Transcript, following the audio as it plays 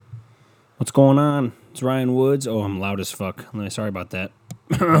What's going on? It's Ryan Woods. Oh, I'm loud as fuck. Sorry about that.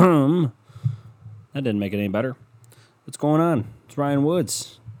 That didn't make it any better. What's going on? It's Ryan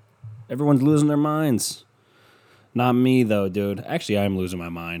Woods. Everyone's losing their minds. Not me, though, dude. Actually, I'm losing my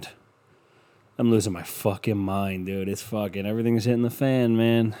mind. I'm losing my fucking mind, dude. It's fucking, everything's hitting the fan,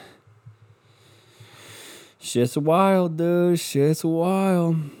 man. Shit's wild, dude. Shit's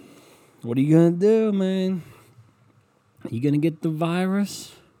wild. What are you gonna do, man? You gonna get the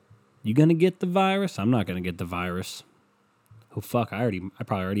virus? You gonna get the virus? I'm not gonna get the virus. Oh, fuck, I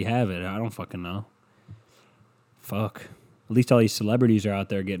probably already have it. I don't fucking know. Fuck. At least all these celebrities are out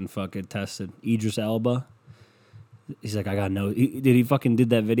there getting fucking tested. Idris Elba. He's like, I gotta know. He fucking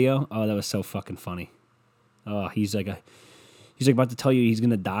did that video? Oh, that was so fucking funny. Oh, he's like about to tell you he's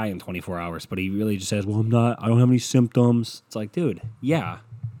gonna die in 24 hours, but he really just says, well, I don't have any symptoms. It's like, dude, yeah.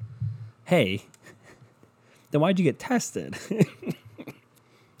 Hey, then why'd you get tested?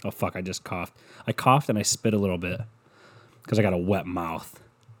 Oh, fuck, I just coughed. I coughed and I spit a little bit because I got a wet mouth.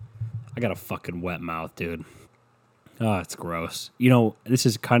 I got a fucking wet mouth, dude. Oh, it's gross. You know, this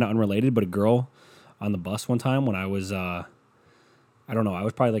is kind of unrelated, but a girl on the bus one time when I was, I don't know, I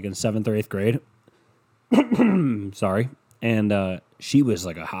was probably like in 7th or 8th grade. Sorry. And she was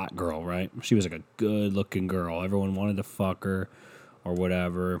like a hot girl, right? She was like a good-looking girl. Everyone wanted to fuck her or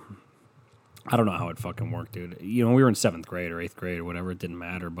whatever. I don't know how it fucking worked, dude. You know, we were in 7th grade or 8th grade or whatever. It didn't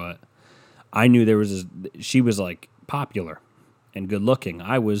matter, but I knew there was she was like popular and good looking.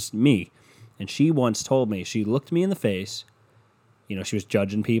 I was me. And she once told me, she looked me in the face. You know, she was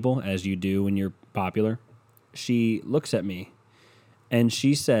judging people as you do when you're popular. She looks at me and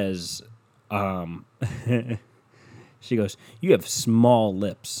she says, she goes, you have small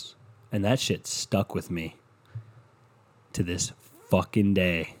lips. And that shit stuck with me to this fucking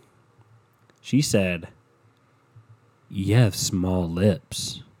day. She said, you have small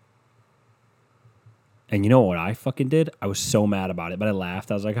lips. And you know what I fucking did? I was so mad about it, but I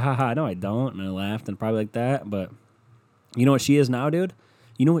laughed. I was like, haha, no, I don't. And I laughed and probably like that. But you know what she is now, dude?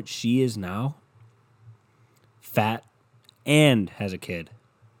 You know what she is now? Fat and has a kid.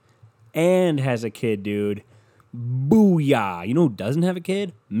 And has a kid, dude. Booyah. You know who doesn't have a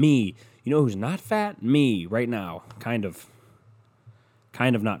kid? Me. You know who's not fat? Me, right now. Kind of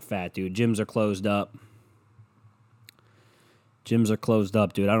not fat, dude. Gyms are closed up. Gyms are closed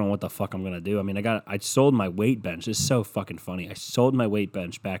up, dude. I don't know what the fuck I'm going to do. I mean, I sold my weight bench. It's so fucking funny. I sold my weight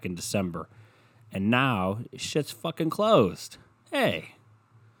bench back in December. And now, shit's fucking closed. Hey.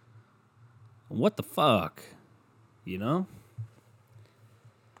 What the fuck? You know?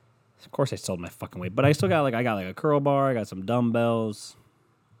 Of course I sold my fucking weight. But I still got I got a curl bar. I got some dumbbells.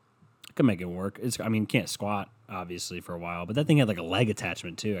 I could make it work. Can't squat, obviously, for a while. But that thing had a leg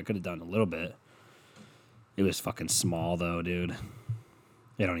attachment, too. I could have done a little bit. It was fucking small, though, dude.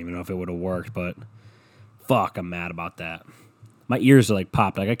 I don't even know if it would have worked, but fuck, I'm mad about that. My ears are,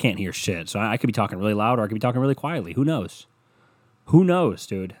 popped. I can't hear shit. So I could be talking really loud or I could be talking really quietly. Who knows? Who knows,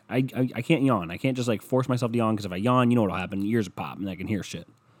 dude? I can't yawn. I can't just, force myself to yawn, because if I yawn, you know what'll happen. Ears will pop, and I can hear shit.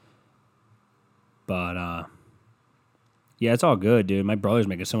 But, yeah, it's all good, dude. My brother's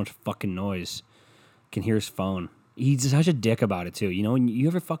making so much fucking noise. Can hear his phone. He's such a dick about it, too. You know, you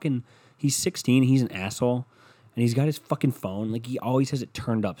ever fucking... He's 16, he's an asshole, and he's got his fucking phone. He always has it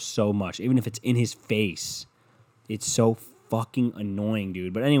turned up so much, even if it's in his face. It's so fucking annoying,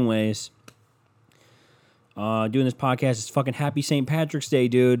 dude. But anyways, doing this podcast is fucking Happy St. Patrick's Day,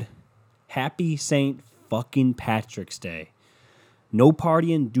 dude. Happy St. fucking Patrick's Day. No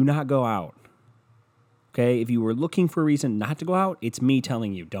partying, do not go out. Okay, if you were looking for a reason not to go out, it's me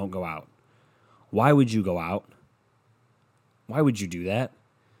telling you, don't go out. Why would you go out? Why would you do that?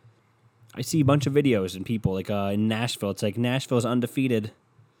 I see a bunch of videos and people in Nashville. It's Nashville's undefeated.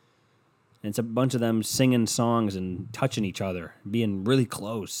 And it's a bunch of them singing songs and touching each other, being really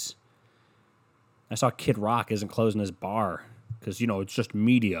close. I saw Kid Rock isn't closing his bar because, it's just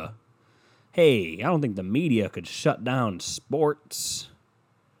media. Hey, I don't think the media could shut down sports.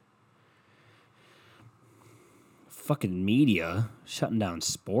 Fucking media shutting down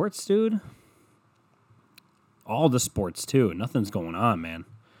sports, dude? All the sports, too. Nothing's going on, man.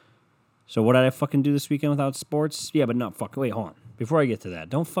 So what did I fucking do this weekend without sports? Yeah, but no, wait, hold on. Before I get to that,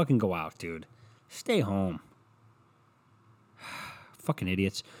 don't fucking go out, dude. Stay home. Fucking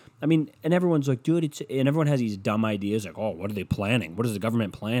idiots. I mean, and everyone's like, dude, and everyone has these dumb ideas oh, what are they planning? What is the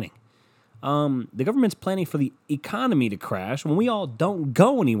government planning? The government's planning for the economy to crash when we all don't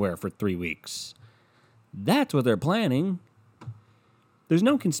go anywhere for 3 weeks. That's what they're planning. There's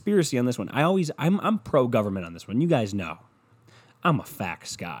no conspiracy on this one. I'm pro-government on this one. You guys know. I'm a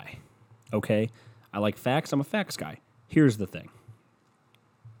facts guy. Okay? I like facts. I'm a facts guy. Here's the thing.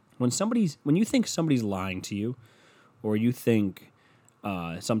 When you think somebody's lying to you, or you think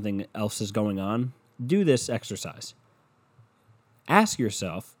something else is going on, do this exercise. Ask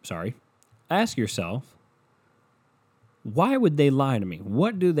yourself, why would they lie to me?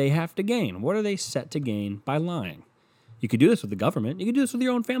 What do they have to gain? What are they set to gain by lying? You could do this with the government. You could do this with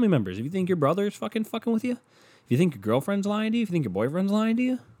your own family members. If you think your brother is fucking with you, if you think your girlfriend's lying to you, if you think your boyfriend's lying to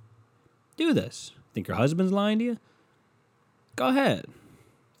you, do this. Think your husband's lying to you? Go ahead.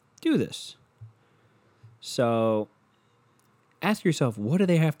 Do this. So, ask yourself, what do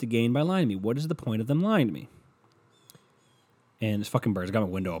they have to gain by lying to me? What is the point of them lying to me? And this fucking bird's got my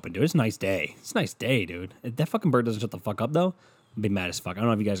window open, dude. It's a nice day. It's a nice day, dude. If that fucking bird doesn't shut the fuck up, though, I'll be mad as fuck. I don't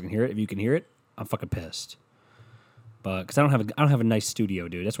know if you guys can hear it. If you can hear it, I'm fucking pissed. But because I don't have a nice studio,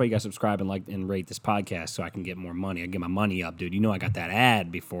 dude. That's why you guys subscribe and like and rate this podcast so I can get more money. I can get my money up, dude. You know I got that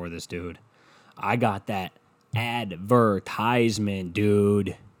ad before this, dude. I got that advertisement,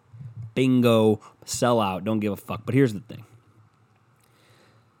 dude. Bingo. Sellout. Don't give a fuck. But here's the thing.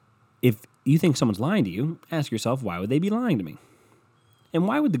 If you think someone's lying to you, ask yourself, why would they be lying to me? And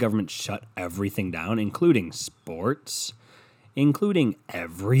why would the government shut everything down, including sports, including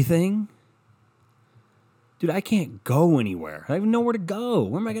everything? Dude, I can't go anywhere. I don't even know where to go.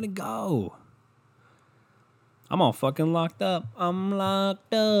 Where am I going to go? I'm all fucking locked up. I'm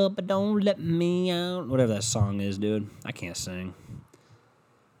locked up, but don't let me out. Whatever that song is, dude. I can't sing.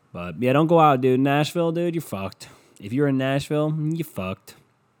 But, yeah, don't go out, dude. Nashville, dude, you're fucked. If you're in Nashville, you're fucked.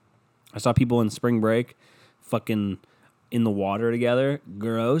 I saw people in spring break fucking in the water together.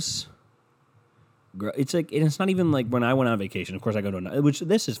 Gross. It's like, it's not even like when I went on vacation. Of course, I go to which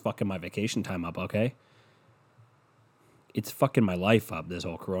this is fucking my vacation time up, okay? It's fucking my life up, this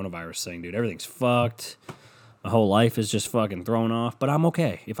whole coronavirus thing, dude. Everything's fucked. My whole life is just fucking thrown off, but I'm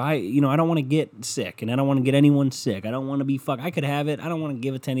okay. If I don't want to get sick, and I don't want to get anyone sick. I don't want to be fucked. I could have it. I don't want to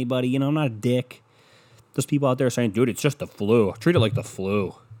give it to anybody. I'm not a dick. Those people out there saying, dude, it's just the flu. Treat it like the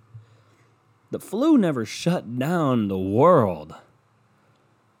flu. The flu never shut down the world.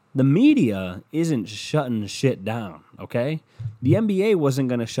 The media isn't shutting shit down, okay? The NBA wasn't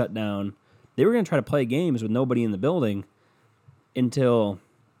going to shut down. They were going to try to play games with nobody in the building until,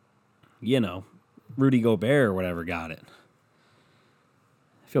 Rudy Gobert or whatever got it.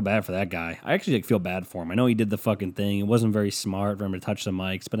 I feel bad for that guy. I actually feel bad for him. I know he did the fucking thing. It wasn't very smart for him to touch the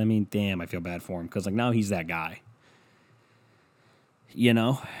mics, but I mean, damn, I feel bad for him because now he's that guy.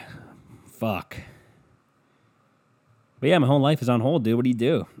 Fuck. But yeah, my whole life is on hold, dude. What do you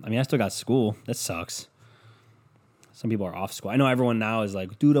do? I mean, I still got school. That sucks. Some people are off school. I know everyone now is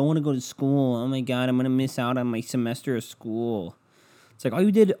like, dude, I want to go to school. Oh my God, I'm going to miss out on my semester of school. It's like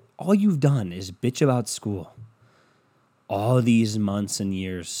all you've done is bitch about school. All these months and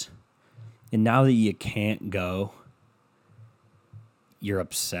years. And now that you can't go, you're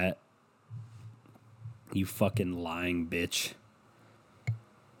upset. You fucking lying bitch.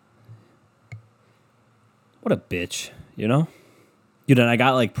 What a bitch, Dude, and I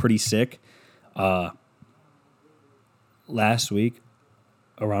got pretty sick last week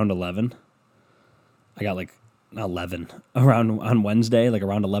around 11. I got not 11. Around on Wednesday,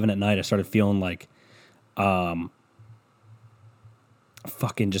 around 11 at night, I started feeling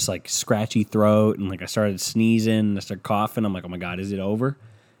fucking just scratchy throat, and I started sneezing, and I started coughing. I'm like, oh my God, is it over?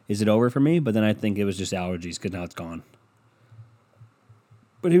 Is it over for me? But then I think it was just allergies because now it's gone.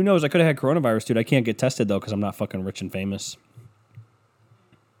 But who knows? I could have had coronavirus, dude. I can't get tested, though, because I'm not fucking rich and famous.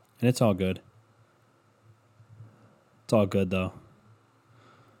 And it's all good. It's all good, though.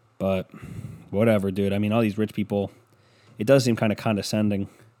 But whatever, dude. I mean, all these rich people, it does seem kind of condescending.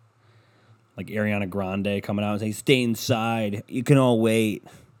 Like Ariana Grande coming out and saying, stay inside. You can all wait.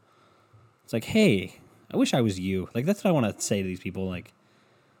 It's like, hey, I wish I was you. That's what I want to say to these people.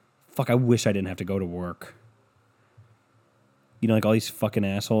 Fuck, I wish I didn't have to go to work. All these fucking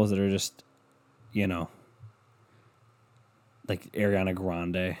assholes that are just, like Ariana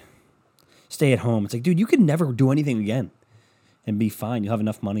Grande. Stay at home. It's like, dude, you could never do anything again and be fine. You'll have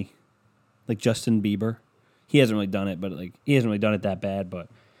enough money. Like Justin Bieber. He hasn't really done it, but he hasn't really done it that bad, but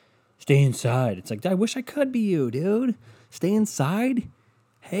stay inside. It's like, I wish I could be you, dude. Stay inside?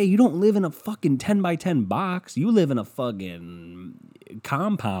 Hey, you don't live in a fucking 10 by 10 box. You live in a fucking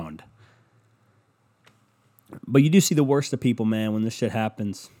compound. But you do see the worst of people, man, when this shit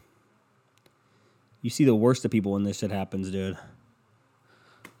happens. You see the worst of people when this shit happens, dude.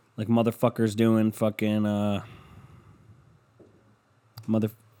 Like motherfuckers doing fucking,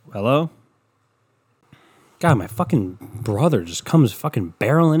 Hello? God, my fucking brother just comes fucking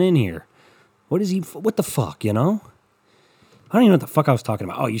barreling in here. What the fuck, I don't even know what the fuck I was talking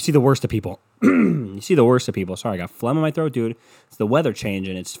about. Oh, you see the worst of people. You see the worst of people. Sorry, I got phlegm in my throat, dude. It's the weather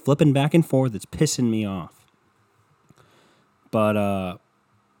changing. It's flipping back and forth. It's pissing me off. But,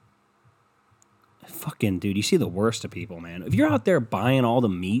 fucking, dude, you see the worst of people, man. If you're out there buying all the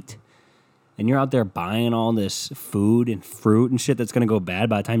meat and you're out there buying all this food and fruit and shit that's going to go bad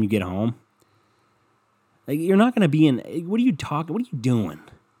by the time you get home, like, you're not going to be in... What are you talking... What are you doing?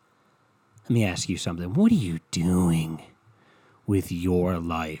 Let me ask you something. What are you doing with your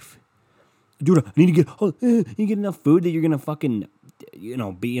life? Dude, I need to get enough food that you're going to fucking,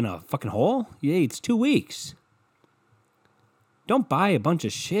 be in a fucking hole? Yeah, it's 2 weeks. Don't buy a bunch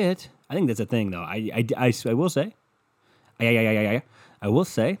of shit. I think that's a thing, though. I will say. I will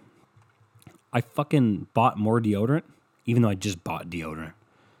say. I fucking bought more deodorant, even though I just bought deodorant.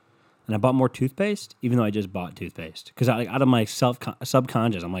 And I bought more toothpaste, even though I just bought toothpaste. Because out of my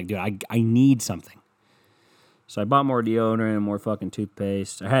subconscious, I'm like, dude, I need something. So I bought more deodorant and more fucking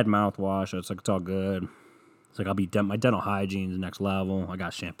toothpaste. I had mouthwash, so it's like, it's all good. It's like, my dental hygiene is next level. I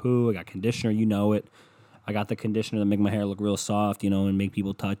got shampoo, I got conditioner, you know it. I got the conditioner that make my hair look real soft, and make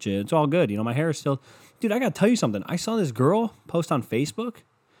people touch it. It's all good, my hair is still... Dude, I got to tell you something. I saw this girl post on Facebook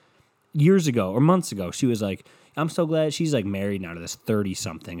years ago, or months ago. She was like, I'm so glad she's like married now to this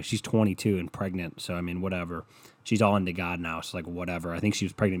 30-something. She's 22 and pregnant, so I mean, whatever. She's all into God now, so like, whatever. I think she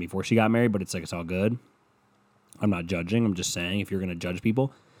was pregnant before she got married, but it's like, it's all good. I'm not judging. I'm just saying, if you're going to judge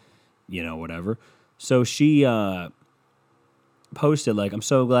people, whatever. So she posted, like, I'm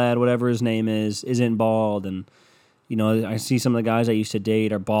so glad whatever his name isn't bald. And, I see some of the guys I used to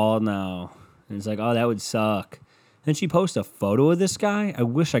date are bald now. And it's like, oh, that would suck. Then she posted a photo of this guy. I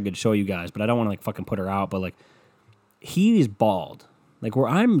wish I could show you guys, but I don't want to, like, fucking put her out. But, like, he is bald. Like, where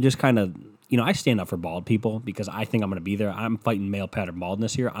I'm just kind of, I stand up for bald people because I think I'm going to be there. I'm fighting male pattern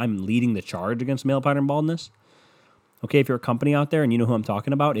baldness here. I'm leading the charge against male pattern baldness. Okay, if you're a company out there and you know who I'm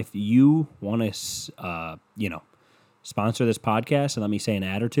talking about, if you want to, sponsor this podcast and let me say an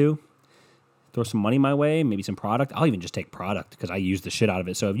ad or two, throw some money my way, maybe some product. I'll even just take product because I use the shit out of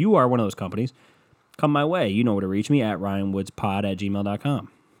it. So if you are one of those companies, come my way. You know where to reach me at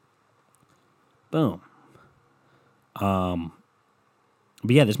ryanwoodspod@gmail.com. Boom.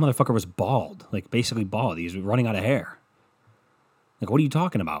 But yeah, this motherfucker was bald, like basically bald. He was running out of hair. Like, what are you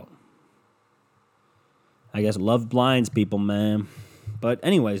talking about? I guess love blinds people, man. But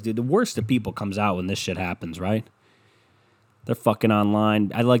anyways, dude, the worst of people comes out when this shit happens, right? They're fucking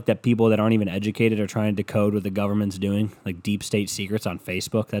online. I like that people that aren't even educated are trying to decode what the government's doing, like deep state secrets on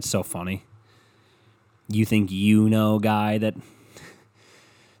Facebook. That's so funny. You think guy that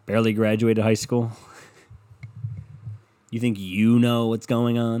barely graduated high school? You think what's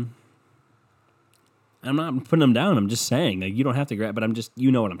going on? I'm not putting them down. I'm just saying, like, you don't have to grab, but I'm just,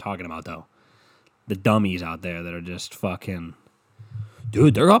 what I'm talking about, though. The dummies out there that are just fucking,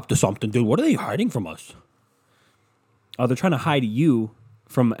 dude, they're up to something, dude. What are they hiding from us? Oh, they're trying to hide you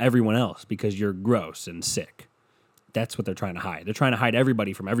from everyone else because you're gross and sick. That's what they're trying to hide. They're trying to hide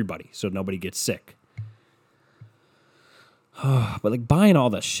everybody from everybody so nobody gets sick. But, like, buying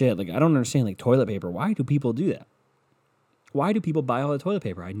all the shit, like, I don't understand, like, toilet paper. Why do people do that? Why do people buy all the toilet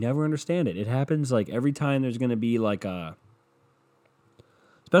paper? I never understand it. It happens, like, every time there's going to be, like,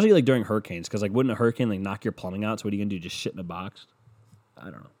 especially, like, during hurricanes, because, like, wouldn't a hurricane, like, knock your plumbing out? So what are you going to do, just shit in a box? I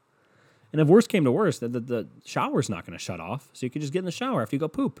don't know. And if worse came to worse, the shower's not going to shut off, so you could just get in the shower after you go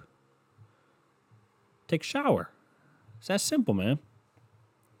poop. Take a shower. It's that simple, man.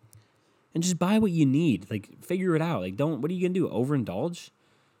 And just buy what you need. Like, figure it out. Like, what are you going to do, overindulge?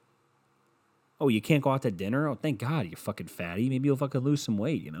 Oh, you can't go out to dinner? Oh, thank God, you fucking fatty. Maybe you'll fucking lose some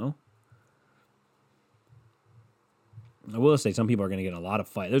weight, I will say some people are going to get a lot of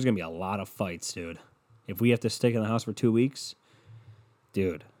fights. There's going to be a lot of fights, dude. If we have to stick in the house for 2 weeks,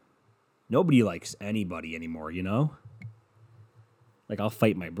 dude, nobody likes anybody anymore, Like, I'll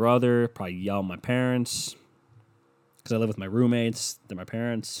fight my brother, probably yell at my parents, because I live with my roommates. They're my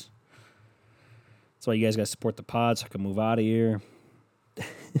parents. That's why you guys got to support the pod so I can move out of here.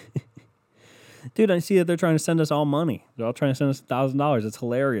 Dude, I see that they're trying to send us all money. They're all trying to send us $1,000. It's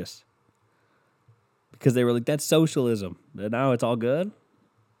hilarious. Because they were like, that's socialism. But now it's all good.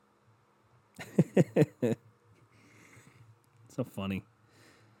 So funny.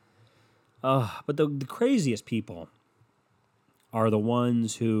 But the craziest people are the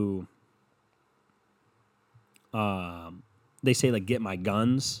ones who they say, like, get my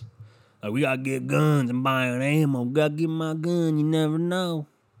guns. Like, we got to get guns and buy an ammo. Got to get my gun. You never know.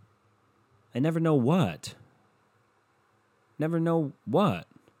 I never know what. Never know what.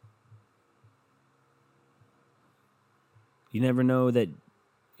 You never know that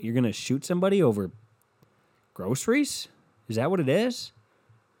you're going to shoot somebody over groceries? Is that what it is?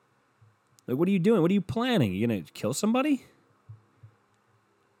 Like, what are you doing? What are you planning? You gonna kill somebody?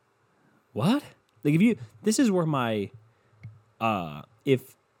 What? Like, this is where my, this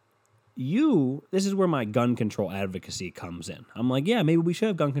is where my gun control advocacy comes in. I'm like, yeah, maybe we should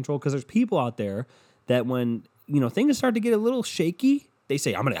have gun control because there's people out there that when, things start to get a little shaky, they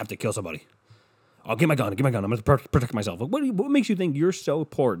say, I'm going to have to kill somebody. I'll get my gun. I'm going to protect myself. Like, what makes you think you're so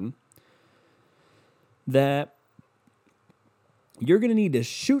important that you're going to need to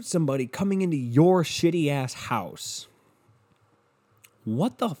shoot somebody coming into your shitty-ass house?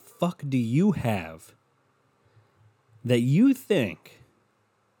 What the fuck do you have that you think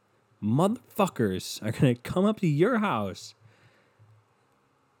motherfuckers are going to come up to your house?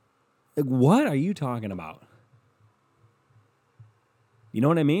 Like, what are you talking about? You know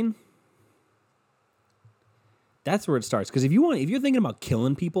what I mean? That's where it starts. Because if you're thinking about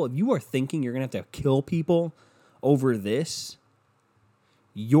killing people, if you are thinking you're going to have to kill people over this,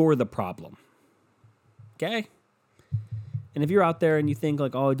 you're the problem. Okay? And if you're out there and you think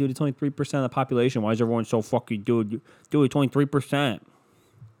like, oh, dude, it's only 3% of the population. Why is everyone so fucking, dude, it's only 3%.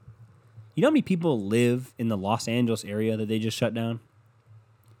 You know how many people live in the Los Angeles area that they just shut down?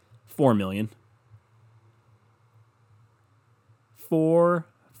 4 million. 4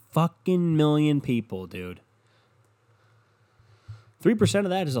 fucking million people, dude. 3% of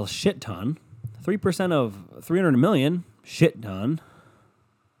that is a shit ton. 3% of 300 million, shit ton.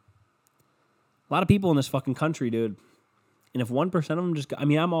 A lot of people in this fucking country, dude. And if 1% of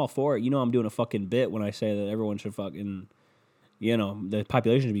them I'm all for it. I'm doing a fucking bit when I say that everyone should fucking, the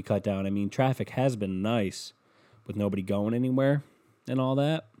population should be cut down. I mean, traffic has been nice with nobody going anywhere and all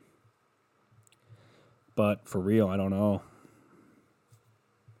that. But for real, I don't know.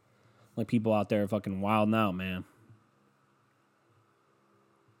 Like, people out there are fucking wilding out, man.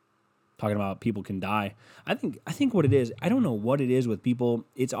 Talking about people can die. I think what it is, I don't know what it is with people.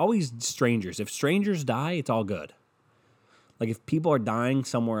 It's always strangers. If strangers die, it's all good. Like, if people are dying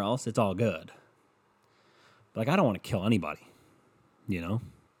somewhere else, it's all good. But, like, I don't want to kill anybody, I'm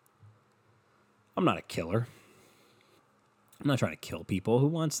not a killer. I'm not trying to kill people. Who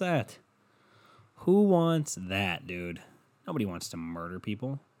wants that? Who wants that, dude? Nobody wants to murder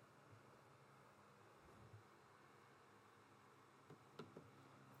people.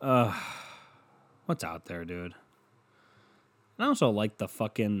 What's out there, dude? And I also like the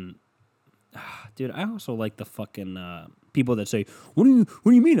fucking... Dude, I also like the fucking people that say, what do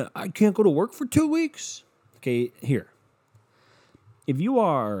you mean? I can't go to work for 2 weeks? Okay, here. If you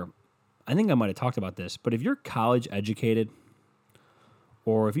are, I think I might have talked about this, but if you're college educated,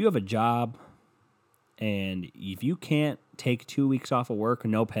 or if you have a job, and if you can't take 2 weeks off of work,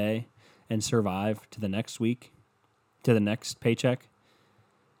 no pay, and survive to the next week, to the next paycheck,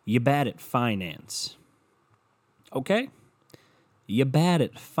 you're bad at finance. Okay? You're bad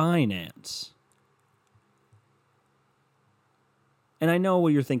at finance. And I know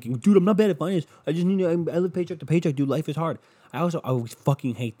what you're thinking. Dude, I'm not bad at finance. I live paycheck to paycheck. Dude, life is hard. I always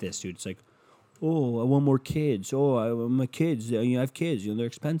fucking hate this, dude. It's like, oh, I want more kids. My kids. I have kids. They're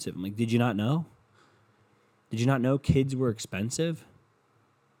expensive. I'm like, did you not know? Did you not know kids were expensive?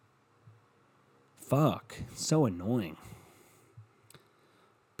 Fuck. It's so annoying.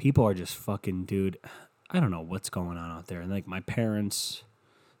 People are just fucking, dude. I don't know what's going on out there. And like my parents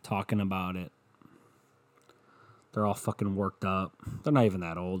talking about it. They're all fucking worked up. They're not even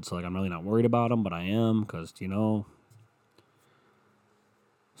that old, so like I'm really not worried about them, but I am because,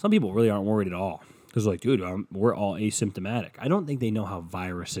 some people really aren't worried at all. Because like, dude, we're all asymptomatic. I don't think they know how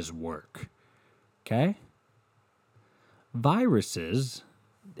viruses work. Okay? Viruses,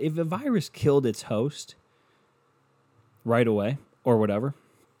 if a virus killed its host right away or whatever,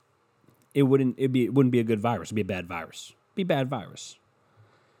 it wouldn't be a good virus. It'd be a bad virus. Be a bad virus.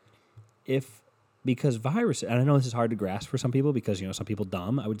 Because virus, and I know this is hard to grasp for some people because, some people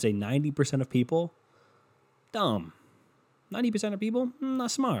dumb. I would say 90% of people, dumb. 90% of people,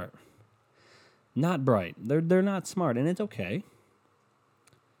 not smart. Not bright. They're not smart, and it's okay.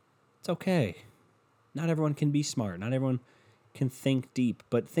 It's okay. Not everyone can be smart. Not everyone can think deep.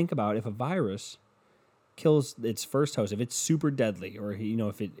 But think about if a virus kills its first host, if it's super deadly, or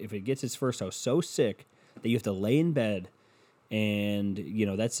if it gets its first host so sick that you have to lay in bed and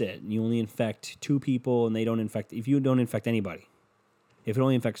that's it. You only infect 2 people, and if you don't infect anybody. If it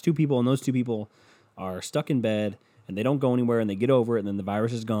only infects 2 people, and those 2 people are stuck in bed and they don't go anywhere and they get over it, and then the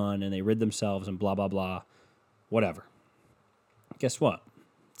virus is gone and they rid themselves and blah blah blah, whatever. Guess what?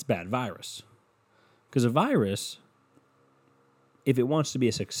 It's a bad virus. Because a virus, if it wants to be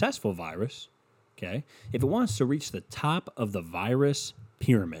a successful virus, okay, if it wants to reach the top of the virus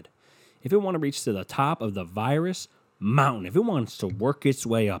pyramid, if it wants to reach to the top of the virus mountain. If it wants to work its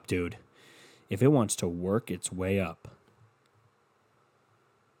way up, dude. If it wants to work its way up.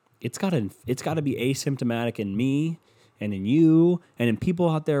 It's got to be asymptomatic in me and in you and in people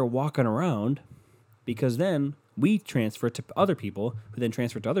out there walking around, because then we transfer it to other people who then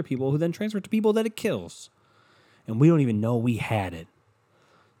transfer it to other people who then transfer it to people that it kills. And we don't even know we had it.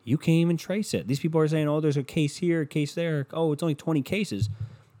 You can't even trace it. These people are saying, oh, there's a case here, a case there. Oh, it's only 20 cases.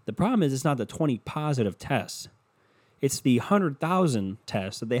 The problem is it's not the 20 positive tests. It's the 100,000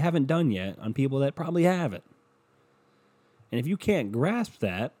 tests that they haven't done yet on people that probably have it. And if you can't grasp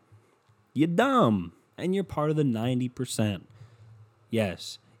that, you're dumb. And you're part of the 90%.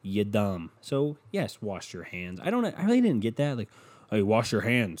 Yes, you're dumb. So, yes, wash your hands. I really didn't get that. Like, hey, wash your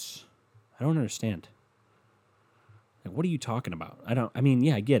hands. I don't understand. Like, what are you talking about? I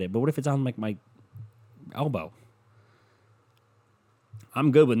get it. But what if it's on, like, my elbow?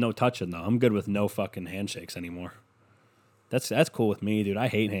 I'm good with no touching, though. I'm good with no fucking handshakes anymore. That's cool with me, dude. I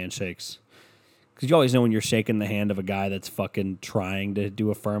hate handshakes. Because you always know when you're shaking the hand of a guy that's fucking trying to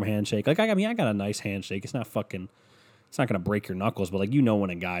do a firm handshake. Like, I got a nice handshake. It's not going to break your knuckles. But, like, you know when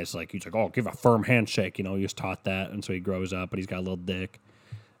a guy's like, he's like, oh, give a firm handshake. You know, he was taught that. And so he grows up, but he's got a little dick.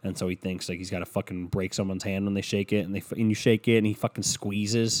 And so he thinks, like, he's got to fucking break someone's hand when they shake it. And you shake it, and he fucking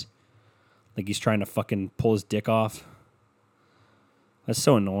squeezes. Like he's trying to fucking pull his dick off. That's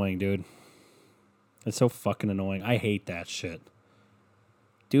so annoying, dude. It's so fucking annoying. I hate that shit.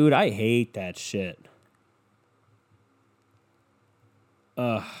 Dude, I hate that shit.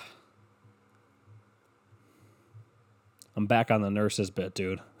 I'm back on the nurses bit,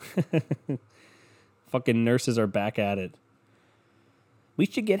 dude. Fucking nurses are back at it. We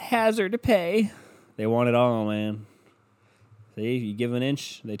should get hazard to pay. They want it all, man. See, you give an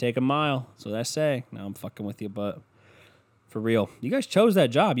inch, they take a mile. That's what I say. Now I'm fucking with you, but for real. You guys chose that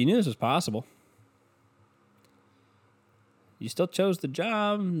job. You knew this was possible. You still chose the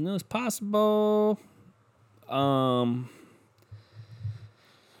job. You knew it was possible. I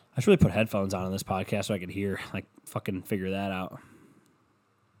should really put headphones on this podcast so I could hear, like, fucking figure that out.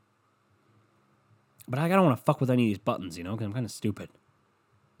 But I don't want to fuck with any of these buttons, you know, because I'm kind of stupid.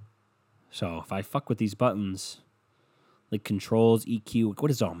 So if I fuck with these buttons, like controls, EQ, like, what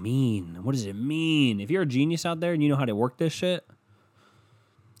does it all mean? What does it mean? If you're a genius out there and you know how to work this shit,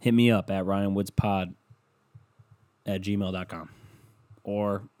 hit me up at ryanwoodspod@gmail.com.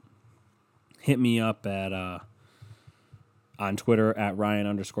 Or hit me up at on Twitter at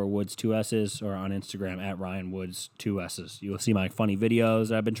Ryan_Woods 2 S's or on Instagram at RyanWoods 2 S's. You will see my funny videos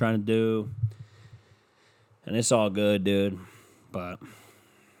that I've been trying to do. And it's all good, dude. But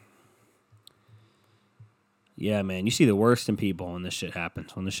yeah, man, you see the worst in people when this shit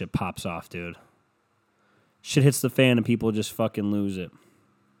happens, when this shit pops off, dude. Shit hits the fan and people just fucking lose it.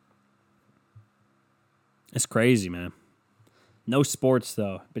 It's crazy, man. No sports,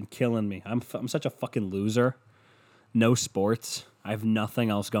 though. Been killing me. I'm such a fucking loser. No sports. I have nothing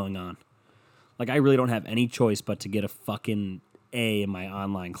else going on. Like, I really don't have any choice but to get a fucking A in my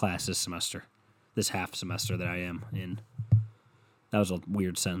online class this semester. This half semester that I am in. That was a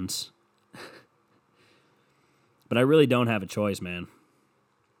weird sentence. But I really don't have a choice, man.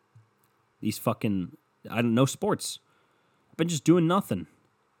 These fucking... no sports. I've been just doing nothing.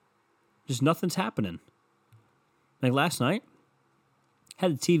 Just nothing's happening. Like last night,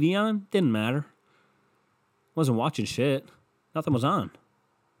 had the TV on, didn't matter. Wasn't watching shit. Nothing was on.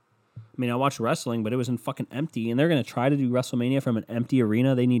 I mean, I watched wrestling, but it was in fucking empty, and they're going to try to do WrestleMania from an empty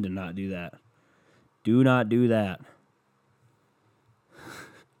arena. They need to not do that. Do not do that.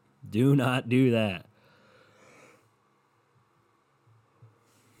 Do not do that.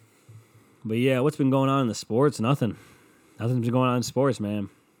 But yeah, what's been going on in the sports? Nothing. Nothing's been going on in sports, man.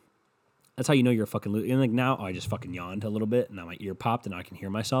 That's how you know you're a fucking loser. And like now, I just fucking yawned a little bit, and now my ear popped, and I can hear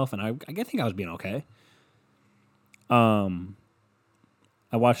myself, and I think I was being okay. I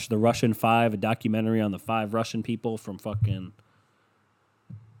watched The Russian Five, a documentary on the 5 Russian people from fucking...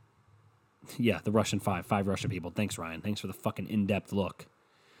 Yeah, The Russian Five, 5 Russian people. Thanks, Ryan. Thanks for the fucking in-depth look.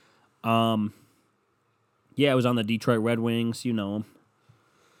 Yeah, I was on the Detroit Red Wings. You know them.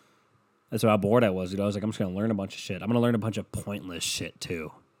 That's how bored I was, dude. I was like, I'm just going to learn a bunch of shit. I'm going to learn a bunch of pointless shit,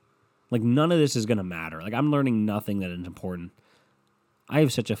 too. Like, none of this is going to matter. Like, I'm learning nothing that is important. I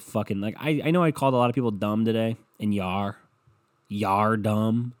have such a fucking... Like, I know I called a lot of people dumb today, and Yar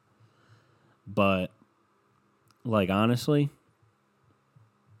dumb. But, like, honestly,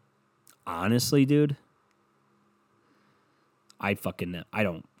 dude, I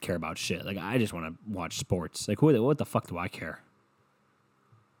don't care about shit. Like, I just want to watch sports. Like, what the fuck do I care?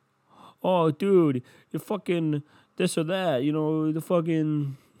 Oh, dude, you fucking this or that, you know, the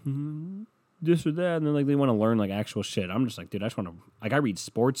fucking... this or that, and then like they want to learn like actual shit. I'm just like, dude, I just want to like I read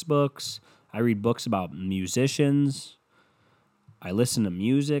sports books. I read books about musicians. I listen to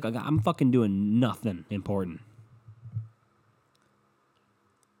music. Like I'm fucking doing nothing important.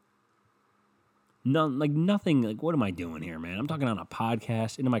 Nothing. Like what am I doing here, man? I'm talking on a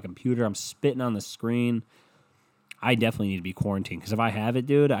podcast into my computer. I'm spitting on the screen. I definitely need to be quarantined because if I have it,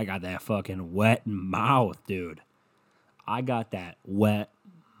 dude, I got that fucking wet mouth, dude. I got that wet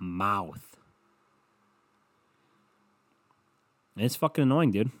mouth. And it's fucking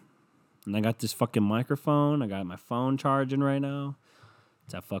annoying, dude. And I got this fucking microphone. I got my phone charging right now.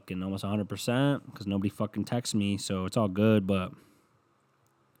 It's at fucking almost 100% because nobody fucking texts me, so it's all good. But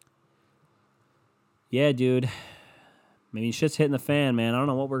yeah, dude. Maybe shit's hitting the fan, man. I don't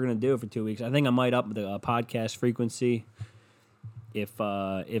know what we're gonna do for 2 weeks. I think I might up the podcast frequency. If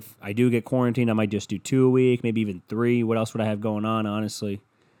I do get quarantined, I might just do 2 a week, maybe even 3. What else would I have going on, honestly?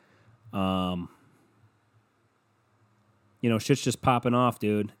 Shit's just popping off,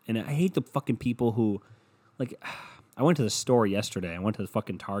 dude. And I hate the fucking people who, like, I went to the store yesterday. I went to the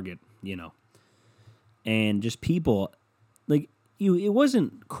fucking Target, and just people, like, it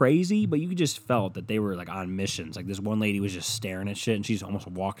wasn't crazy, but you just felt that they were, like, on missions. Like, this one lady was just staring at shit, and she's almost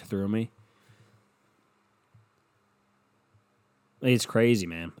walked through me. Like, it's crazy,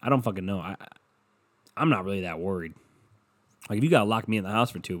 man. I don't fucking know. I'm not really that worried. Like, if you gotta lock me in the house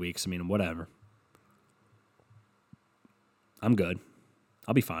for 2 weeks, I mean, whatever. I'm good.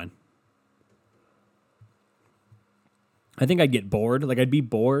 I'll be fine. I think I'd get bored. Like, I'd be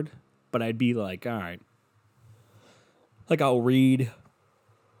bored, but I'd be like, all right. Like, I'll read.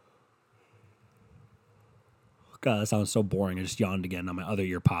 God, that sounds so boring. I just yawned again and my other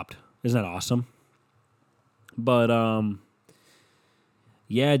ear popped. Isn't that awesome? But,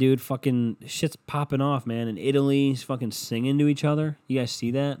 yeah, dude, fucking shit's popping off, man. In Italy, fucking singing to each other. You guys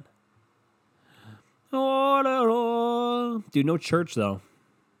see that? Dude, no church, though.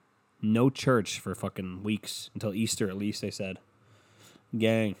 No church for fucking weeks. Until Easter, at least, they said.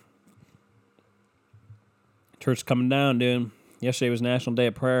 Gang. Church coming down, dude. Yesterday was National Day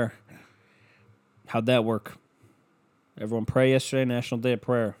of Prayer. How'd that work? Everyone pray yesterday, National Day of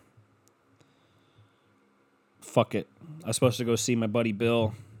Prayer. Fuck it. I was supposed to go see my buddy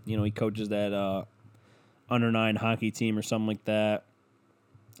Bill. He coaches that under-9 hockey team or something like that.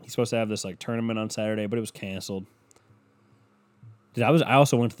 He's supposed to have this like tournament on Saturday, but it was canceled. Dude, I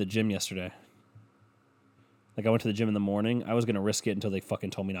also went to the gym yesterday. Like, I went to the gym in the morning. I was going to risk it until they fucking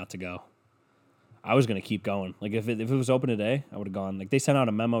told me not to go. I was going to keep going. Like, if it was open today, I would have gone. Like, they sent out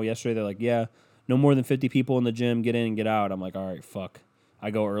a memo yesterday. They're like, yeah, no more than 50 people in the gym. Get in and get out. I'm like, all right, fuck.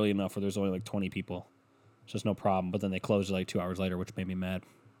 I go early enough where there's only like 20 people. It's just no problem. But then they closed like 2 hours later, which made me mad.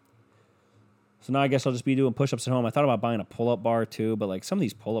 So now I guess I'll just be doing push-ups at home. I thought about buying a pull-up bar too, but like some of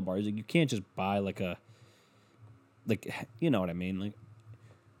these pull-up bars, like, you can't just buy like you know what I mean? Like,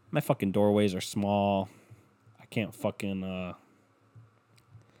 my fucking doorways are small. I can't fucking, I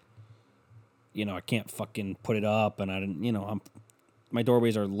can't fucking put it up, and I didn't, my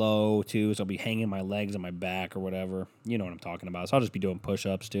doorways are low too, so I'll be hanging my legs on my back or whatever. You know what I'm talking about. So I'll just be doing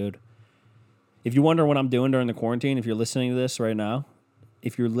push-ups, dude. If you wonder what I'm doing during the quarantine, if you're listening to this right now,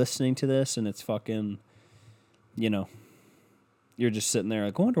 if you're listening to this and it's fucking, you're just sitting there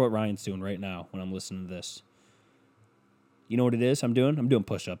like, I wonder what Ryan's doing right now when I'm listening to this. You know what it is I'm doing? I'm doing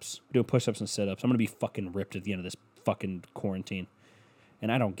push-ups. I'm doing push-ups and sit-ups. I'm going to be fucking ripped at the end of this fucking quarantine.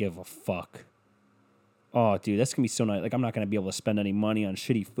 And I don't give a fuck. Oh, dude, that's going to be so nice. Like, I'm not going to be able to spend any money on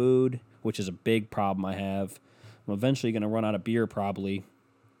shitty food, which is a big problem I have. I'm eventually going to run out of beer probably.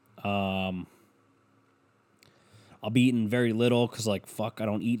 I'll be eating very little because, like, fuck, I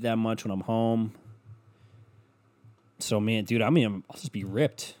don't eat that much when I'm home. So, man, dude, I'll just be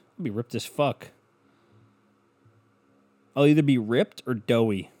ripped. I'll be ripped as fuck. I'll either be ripped or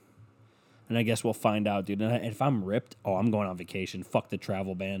doughy. And I guess we'll find out, dude. And if I'm ripped, I'm going on vacation. Fuck the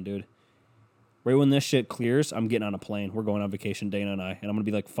travel ban, dude. Right when this shit clears, I'm getting on a plane. We're going on vacation, Dana and I. And I'm going to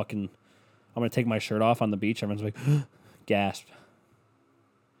be like fucking... I'm going to take my shirt off on the beach. Everyone's like, gasp.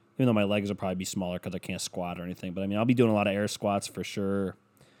 Even though my legs will probably be smaller because I can't squat or anything. But, I mean, I'll be doing a lot of air squats for sure.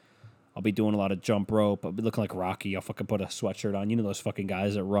 I'll be doing a lot of jump rope. I'll be looking like Rocky. I'll fucking put a sweatshirt on. You know those fucking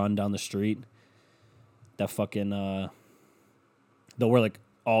guys that run down the street? That fucking... They'll wear, like,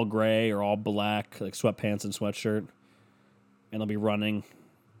 all gray or all black, like, sweatpants and sweatshirt. And they'll be running,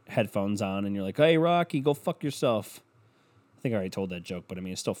 headphones on, and you're like, hey, Rocky, go fuck yourself. I think I already told that joke, but, I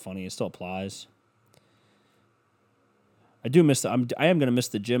mean, it's still funny. It still applies. I am going to miss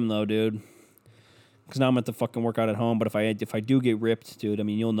the gym, though, dude. Because now I'm at the fucking workout at home. But if I do get ripped, dude, I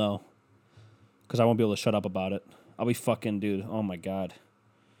mean, you'll know. Because I won't be able to shut up about it. I'll be fucking, dude, oh, my God.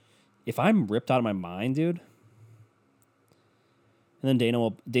 if I'm ripped out of my mind, dude, and then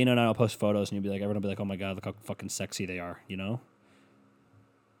Dana and I will post photos, and everyone will be like, oh my God, look how fucking sexy they are, you know?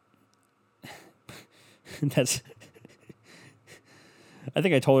 That's, I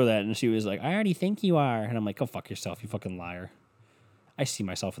think I told her that, and she was like, I already think you are. And I'm like, go fuck yourself, you fucking liar. I see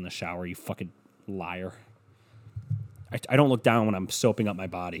myself in the shower, you fucking liar. I don't look down when I'm soaping up my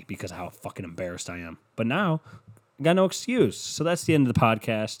body because of how fucking embarrassed I am. But now, I got no excuse. So that's the end of the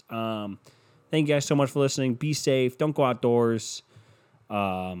podcast. Thank you guys so much for listening. Be safe. Don't go outdoors.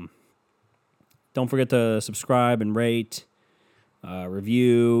 Don't forget to subscribe and rate,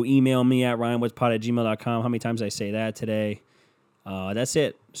 review. Email me at ryanwoodspod@gmail.com. How many times did I say that today? That's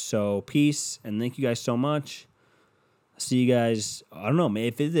it. So peace, and thank you guys so much. See you guys. I don't know,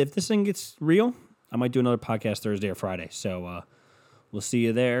 man. If this thing gets real, I might do another podcast Thursday or Friday. So we'll see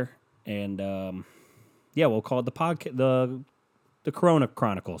you there. And we'll call it the Corona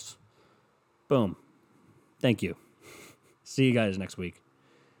Chronicles. Boom. Thank you. See you guys next week.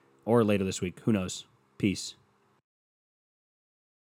 Or later this week. Who knows? Peace.